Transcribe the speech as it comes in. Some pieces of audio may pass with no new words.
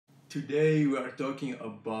Today we are talking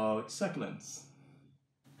about succulents.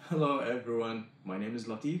 Hello everyone, my name is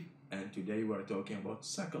Latif and today we are talking about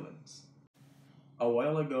succulents. A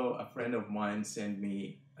while ago, a friend of mine sent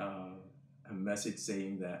me a message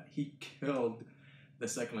saying that he killed the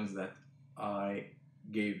succulents that I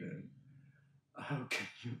gave him. How can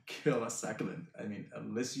you kill a succulent? I mean,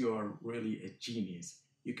 unless you are really a genius,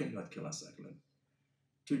 you cannot kill a succulent.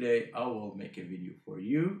 Today I will make a video for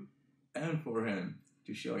you and for him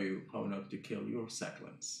to show you how not to kill your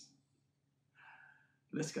succulents.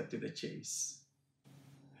 Let's get to the chase.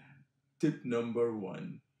 Tip number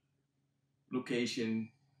one, location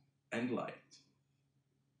and light.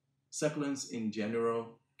 Succulents in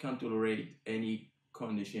general can tolerate any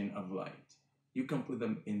condition of light. You can put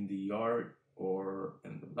them in the yard or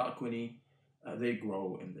in the balcony. They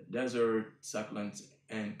grow in the desert. Succulents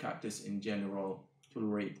and cactus in general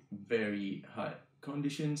tolerate very hot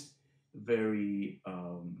conditions, very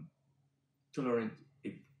tolerant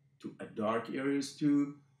to a dark areas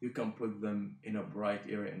too. You can put them in a bright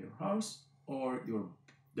area in your house or your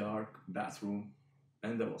dark bathroom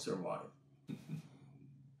and they will survive.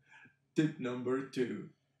 Tip number two,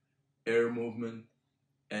 air movement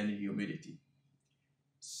and humidity.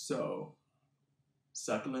 So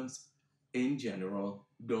succulents in general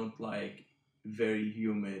don't like very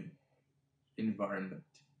humid environment.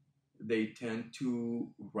 They tend to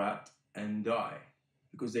rot and die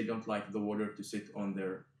because they don't like the water to sit on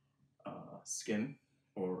their skin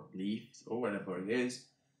or leaves or whatever it is.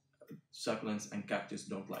 Succulents and cactus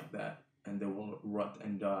don't like that and they will rot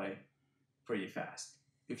and die pretty fast.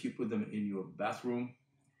 If you put them in your bathroom,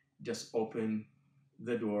 just open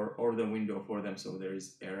the door or the window for them so there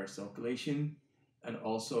is air circulation. And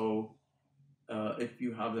also, if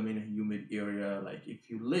you have them in a humid area, like if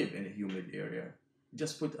you live in a humid area,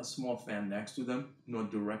 just put a small fan next to them,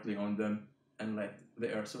 not directly on them, and let the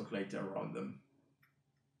air circulate around them.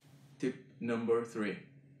 Tip number three.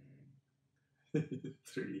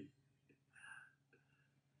 Three.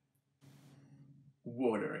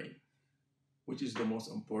 Watering, which is the most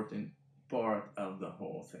important part of the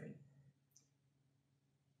whole thing.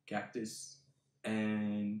 Cactus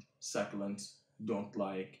and succulents don't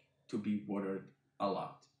like to be watered a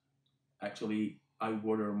lot. Actually, I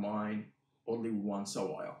water mine only once a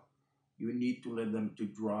while. You need to let them to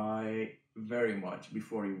dry very much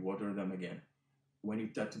before you water them again. When you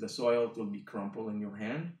touch the soil, it will be crumpled in your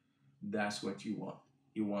hand. That's what you want.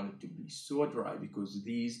 You want it to be so dry because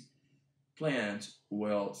these plants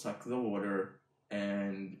will suck the water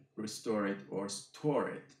and restore it or store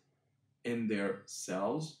it in their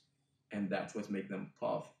cells, and that's what makes them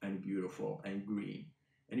puff and beautiful and green.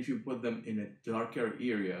 And if you put them in a darker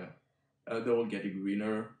area, they will get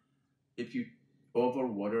greener. If you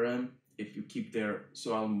overwater them, if you keep their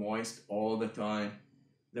soil moist all the time,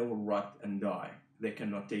 they will rot and die. They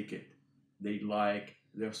cannot take it. They like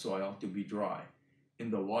their soil to be dry.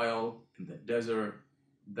 In the wild, in the desert,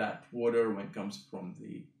 that water, when it comes from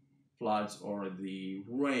the floods or the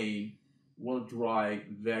rain, will dry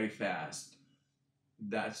very fast.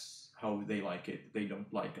 That's how they like it. They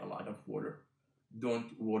don't like a lot of water.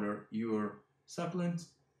 Don't water your succulents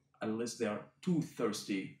unless they are too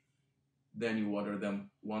thirsty. Then you water them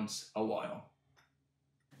once a while.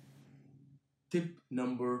 Tip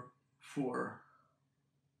number four,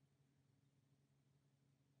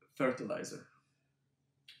 fertilizer.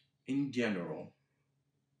 In general,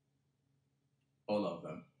 all of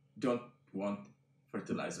them don't want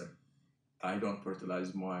fertilizer. I don't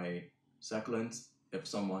fertilize my succulents. If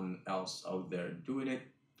someone else out there doing it,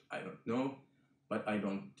 I don't know, but I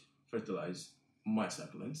don't fertilize my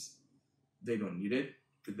succulents. They don't need it.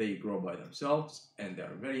 They grow by themselves and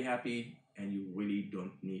they're very happy and you really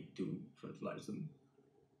don't need to fertilize them.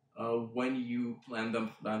 When you plant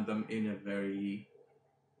them in a very,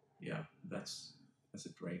 yeah, that's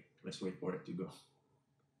it, right? Let's wait for it to go.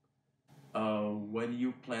 When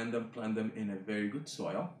you plant them in a very good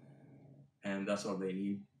soil, and that's all they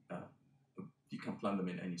need. You can plant them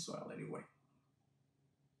in any soil anyway.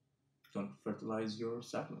 Don't fertilize your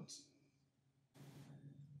succulents.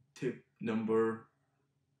 Tip number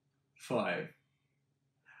five,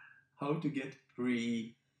 how to get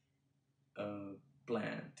free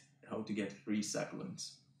plant, how to get free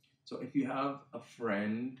succulents. So if you have a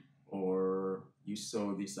friend or you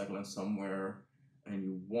saw these succulents somewhere and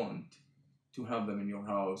you want to have them in your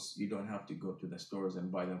house, you don't have to go to the stores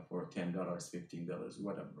and buy them for $10, $15,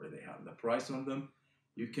 whatever they have the price on them.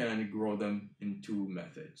 You can grow them in two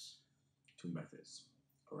methods.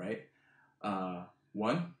 All right.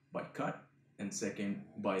 One, by cut, and second,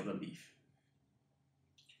 by the leaf.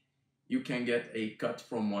 You can get a cut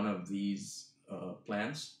from one of these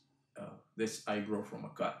plants This I grow from a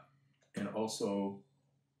cut. And also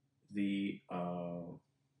the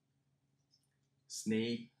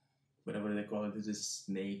snake, whatever they call it, this is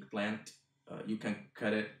snake plant. You can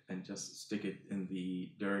cut it and just stick it in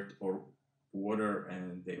the dirt or water,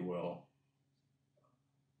 and they will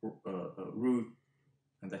root,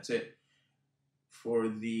 and that's it. For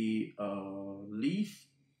the leaf,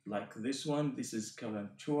 like this one, this is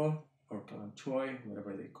kalanchoe or kalanchoe,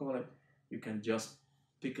 whatever they call it. You can just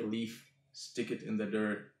pick a leaf, stick it in the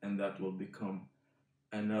dirt, and that will become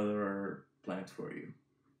another plant for you.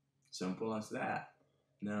 Simple as that.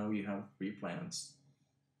 Now you have 3 plants.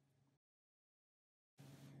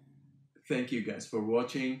 Thank you guys for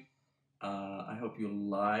watching. I hope you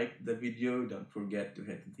liked the video. Don't forget to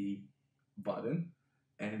hit the button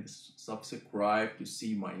and subscribe to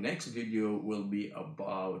see my next video. Will be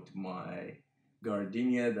about my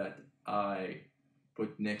gardenia that I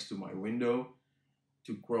put next to my window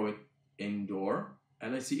to grow it indoor,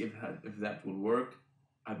 and let's see if that will work.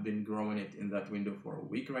 I've been growing it in that window for a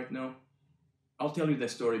week right now. I'll tell you the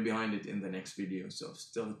story behind it in the next video, so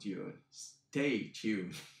stay tuned. Stay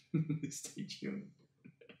tuned. Stay tuned.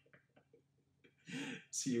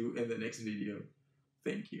 See you in the next video.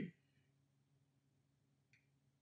 Thank you.